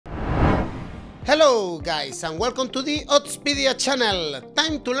Hello guys and welcome to the Oddspedia channel.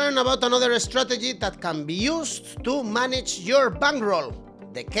 Time to learn about another strategy that can be used to manage your bankroll,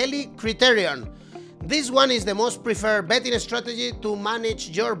 the Kelly Criterion. This one is the most preferred betting strategy to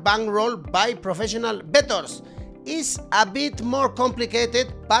manage your bankroll by professional bettors. It's a bit more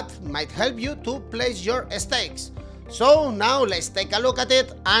complicated but might help you to place your stakes. So now let's take a look at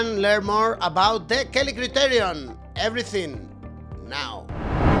it and learn more about the Kelly Criterion. Everything now.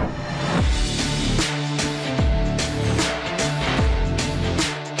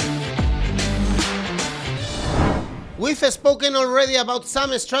 We've spoken already about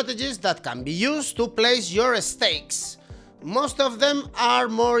some strategies that can be used to place your stakes. Most of them are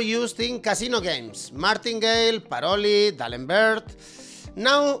more used in casino games, martingale, paroli, d'Alembert.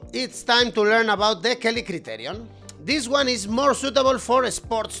 Now it's time to learn about the Kelly Criterion. This one is more suitable for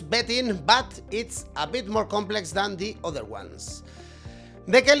sports betting, but it's a bit more complex than the other ones.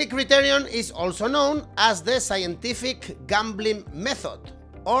 The Kelly Criterion is also known as the scientific gambling method,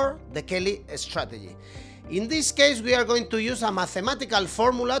 or the Kelly strategy. In this case, we are going to use a mathematical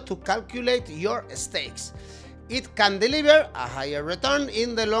formula to calculate your stakes. It can deliver a higher return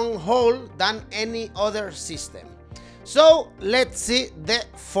in the long haul than any other system. So let's see the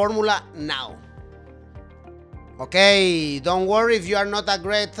formula now. Okay, don't worry if you are not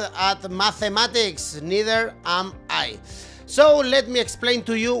great at mathematics, neither am I. So let me explain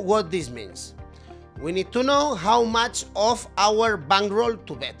to you what this means. We need to know how much of our bankroll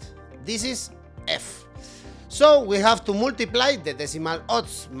to bet. This is F. So we have to multiply the decimal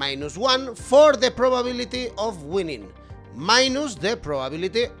odds minus 1 for the probability of winning, minus the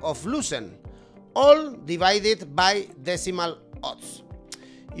probability of losing, all divided by decimal odds.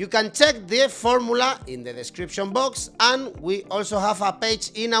 You can check the formula in the description box, and we also have a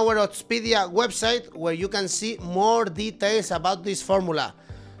page in our Oddspedia website where you can see more details about this formula.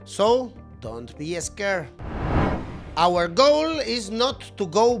 So don't be scared. Our goal is not to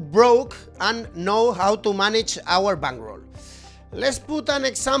go broke and know how to manage our bankroll. Let's put an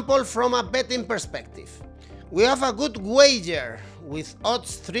example from a betting perspective. We have a good wager with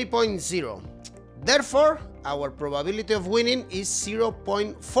odds 3.0. Therefore, our probability of winning is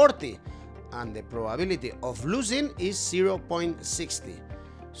 0.40 and the probability of losing is 0.60.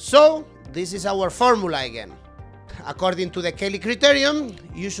 So, this is our formula again. According to the Kelly Criterion,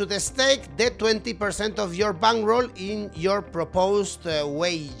 you should stake the 20% of your bankroll in your proposed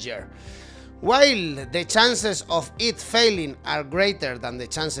wager. While the chances of it failing are greater than the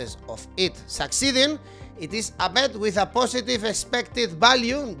chances of it succeeding, it is a bet with a positive expected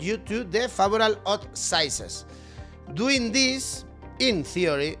value due to the favorable odd sizes. Doing this, in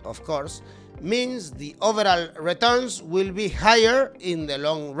theory of course, means the overall returns will be higher in the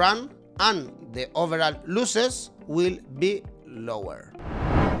long run and the overall losses will be lower.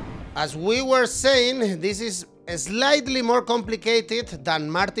 As we were saying, this is slightly more complicated than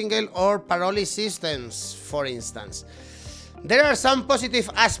martingale or paroli systems, for instance. There are some positive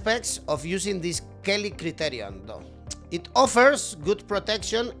aspects of using this Kelly Criterion though. It offers good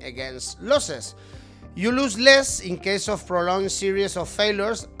protection against losses. You lose less in case of prolonged series of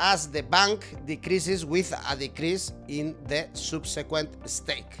failures as the bank decreases with a decrease in the subsequent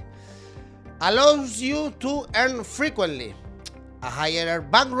stake. Allows you to earn frequently. A higher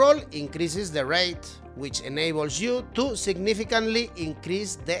bankroll increases the rate, which enables you to significantly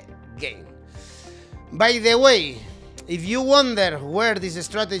increase the gain. By the way, if you wonder where this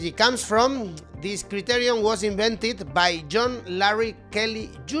strategy comes from, this criterion was invented by John Larry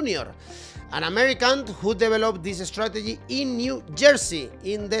Kelly Jr., an American who developed this strategy in New Jersey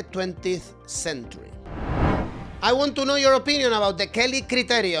in the 20th century. I want to know your opinion about the Kelly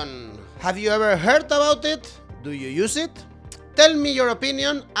Criterion. Have you ever heard about it? Do you use it? Tell me your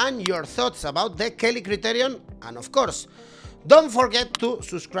opinion and your thoughts about the Kelly Criterion, and of course, don't forget to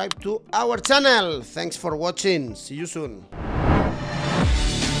subscribe to our channel. Thanks for watching. See you soon.